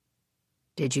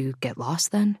Did you get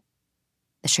lost then?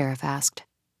 The sheriff asked.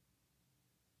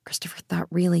 Christopher thought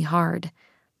really hard,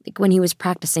 like when he was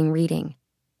practicing reading.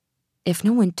 If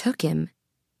no one took him,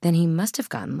 then he must have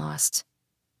gotten lost.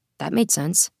 That made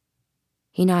sense.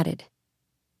 He nodded.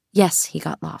 Yes, he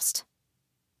got lost.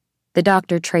 The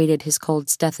doctor traded his cold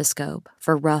stethoscope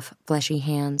for rough, fleshy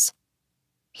hands.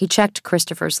 He checked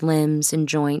Christopher's limbs and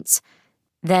joints,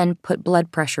 then put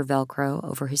blood pressure Velcro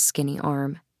over his skinny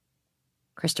arm.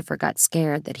 Christopher got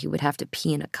scared that he would have to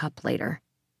pee in a cup later.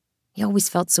 He always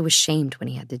felt so ashamed when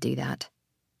he had to do that.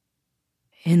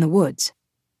 In the woods.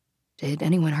 Did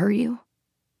anyone hurt you?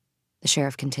 The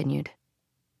sheriff continued.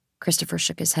 Christopher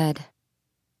shook his head.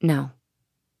 No.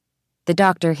 The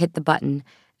doctor hit the button,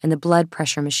 and the blood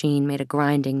pressure machine made a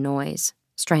grinding noise,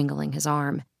 strangling his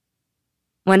arm.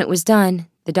 When it was done,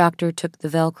 the doctor took the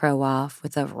Velcro off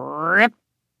with a rip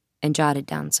and jotted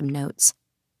down some notes.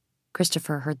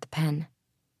 Christopher heard the pen.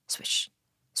 Swish,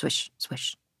 swish,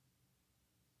 swish.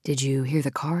 Did you hear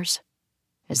the cars?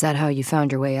 Is that how you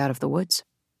found your way out of the woods?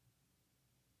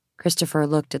 Christopher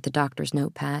looked at the doctor's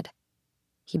notepad.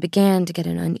 He began to get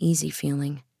an uneasy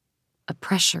feeling, a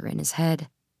pressure in his head,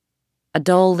 a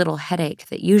dull little headache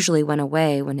that usually went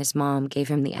away when his mom gave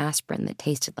him the aspirin that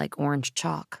tasted like orange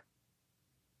chalk.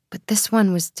 But this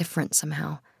one was different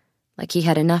somehow, like he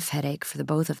had enough headache for the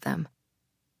both of them.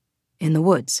 In the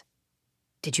woods.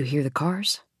 Did you hear the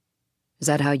cars? Is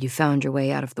that how you found your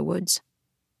way out of the woods?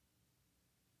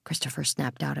 Christopher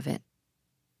snapped out of it.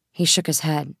 He shook his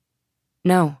head.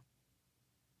 No.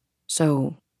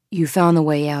 So, you found the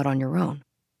way out on your own?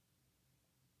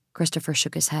 Christopher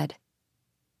shook his head.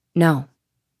 No.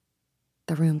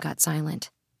 The room got silent.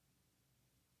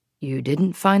 You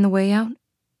didn't find the way out?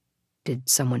 Did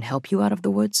someone help you out of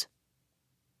the woods?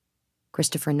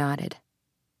 Christopher nodded.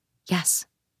 Yes.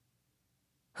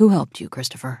 Who helped you,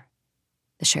 Christopher?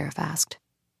 The sheriff asked.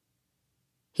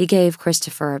 He gave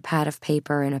Christopher a pad of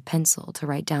paper and a pencil to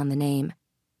write down the name.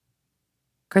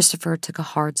 Christopher took a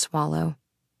hard swallow.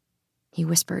 He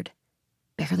whispered,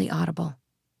 barely audible.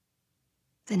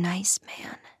 The nice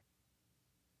man.